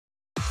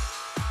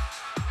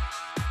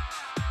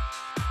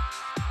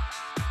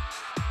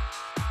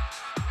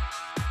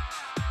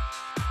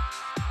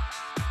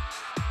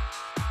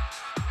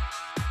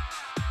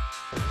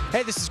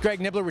Hey, this is Greg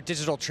Nibbler with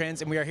Digital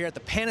Trends, and we are here at the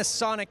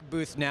Panasonic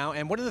booth now.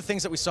 And one of the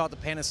things that we saw at the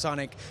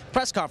Panasonic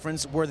press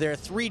conference were their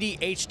 3D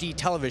HD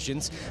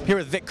televisions. I'm here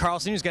with Vic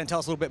Carlson, who's going to tell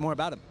us a little bit more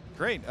about them.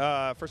 Great.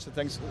 First,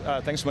 thanks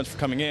so much for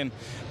coming in.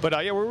 But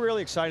yeah, we're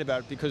really excited about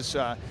it because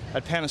at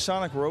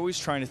Panasonic, we're always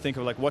trying to think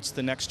of what's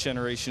the next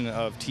generation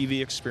of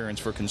TV experience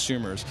for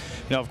consumers.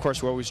 Now, of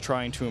course, we're always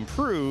trying to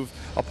improve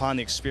upon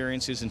the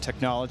experiences and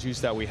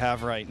technologies that we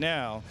have right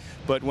now.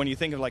 But when you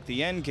think of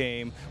the end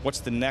game,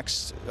 what's the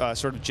next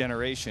sort of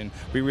generation?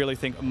 We really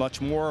think a much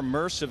more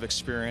immersive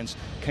experience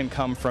can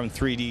come from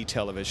 3D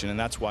television, and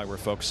that's why we're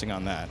focusing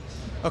on that.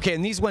 Okay,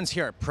 and these ones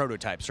here are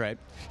prototypes, right?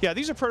 Yeah,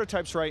 these are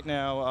prototypes right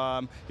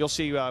now. You'll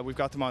see we've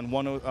got them on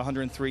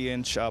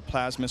 103-inch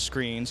plasma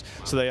screens,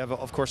 so they have,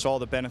 of course, all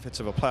the benefits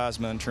of a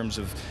plasma in terms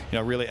of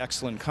really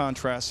excellent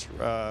contrast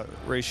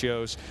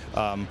ratios,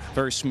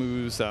 very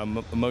smooth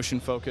motion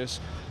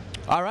focus.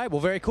 All right, well,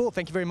 very cool.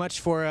 Thank you very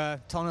much for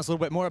telling us a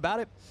little bit more about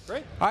it.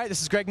 Great. All right,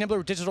 this is Greg Nibbler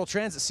with Digital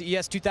Trends at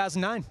CES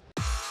 2009.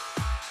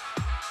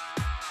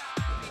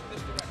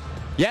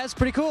 Yeah, it's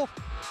pretty cool.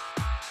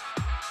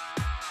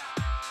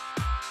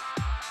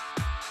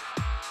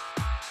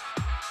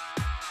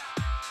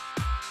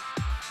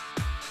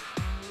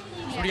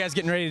 What are you guys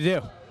getting ready to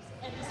do?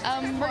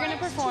 We're going to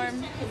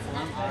perform.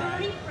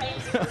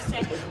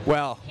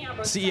 Well,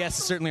 CES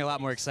is certainly a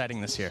lot more exciting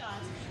this year.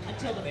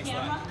 Until the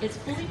camera is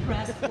fully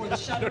prepped for the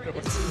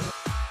shutter.